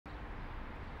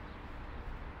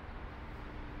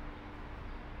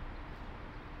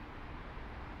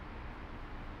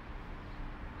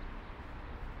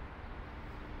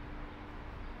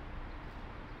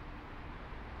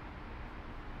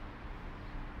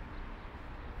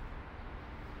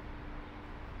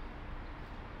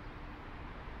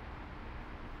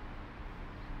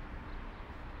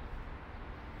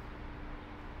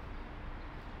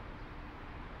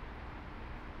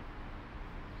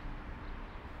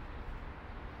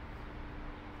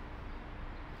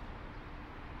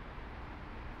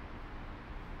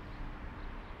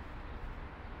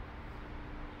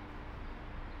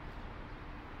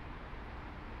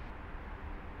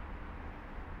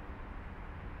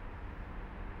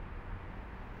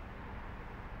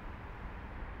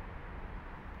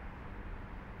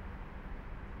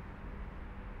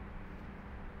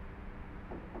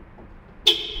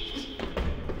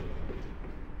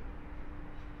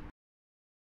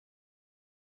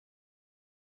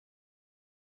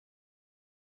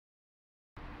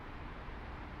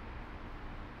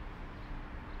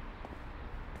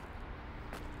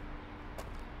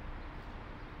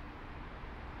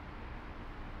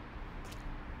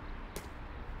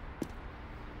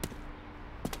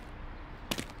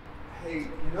Hey,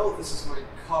 you know this is my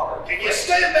car. Can you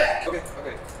stand back? Okay.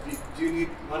 Do you need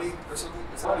money or something?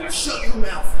 Now shut your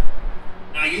mouth.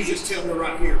 Now you just tell me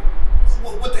right here.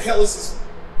 What the hell is this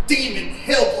demon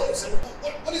hell place? And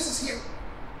what is this here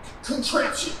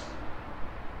contraption?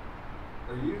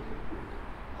 Are you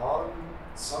on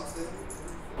something?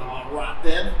 All right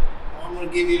then. I'm gonna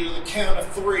give you the count of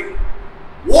 3.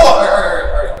 All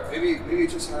right. Maybe you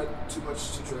just had too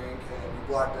much to drink and you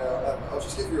blacked out. I'll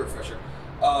just give you a refresher.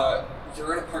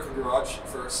 You're in a parking garage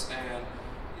first,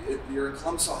 and you're in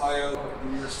Columbus, Ohio.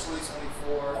 The year is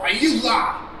 2024. Why, you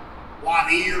lie! Why,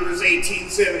 the year is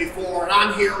 1874, and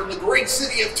I'm here in the great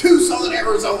city of Tucson,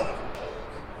 Arizona.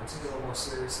 I'm taking it a little more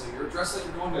seriously. You're dressed like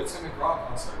you're going to a Tim McGraw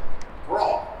concert.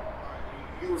 McGraw?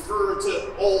 You refer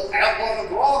to old Outlaw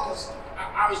McGraw? Because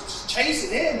I was just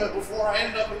chasing him before I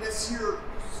ended up in this here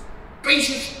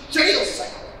spacious jail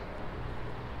cell.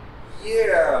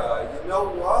 Yeah, you know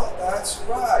what? That's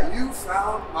right. You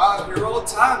found my hero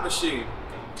time machine.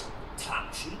 Time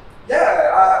machine? Yeah,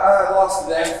 I lost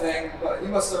the damn thing, but you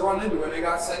must have run into it and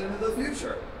got sent into the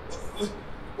future.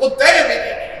 Well, damn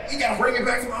it! You gotta bring me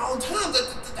back to my own time.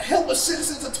 The helpless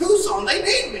citizens of Tucson, they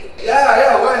need me.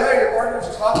 Yeah. Well, hey, your partner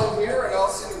just hop in here and I'll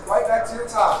send you right back to your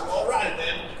time. All right,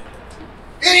 then.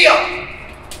 Idiot!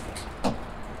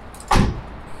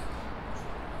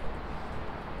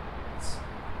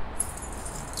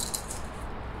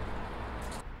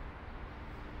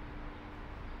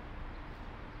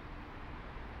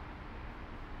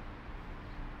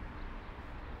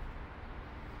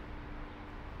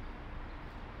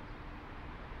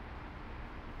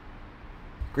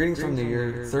 Greetings from the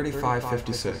year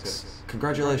 3556.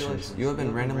 Congratulations, you have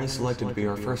been randomly selected to be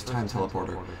our first time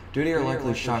teleporter. Due to your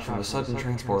likely shock from a sudden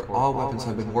transport, all weapons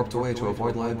have been warped away to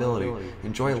avoid liability.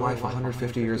 Enjoy life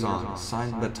 150 years on.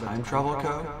 Signed, the Time Travel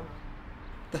Co.?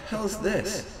 The hell is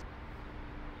this?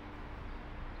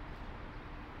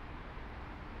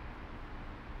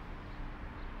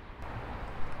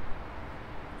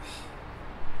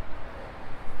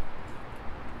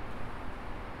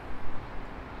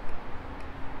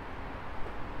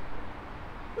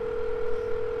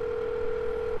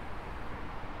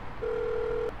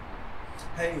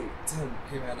 Hey, Tim.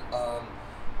 Hey, man.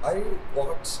 I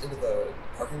walked into the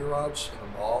parking garage in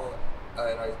the mall,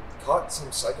 and I caught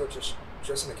some psycho just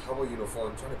dressed in a cowboy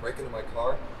uniform trying to break into my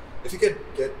car. If you could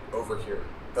get over here,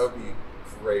 that would be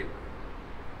great.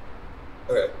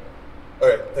 Okay,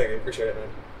 thank you. Appreciate it, man.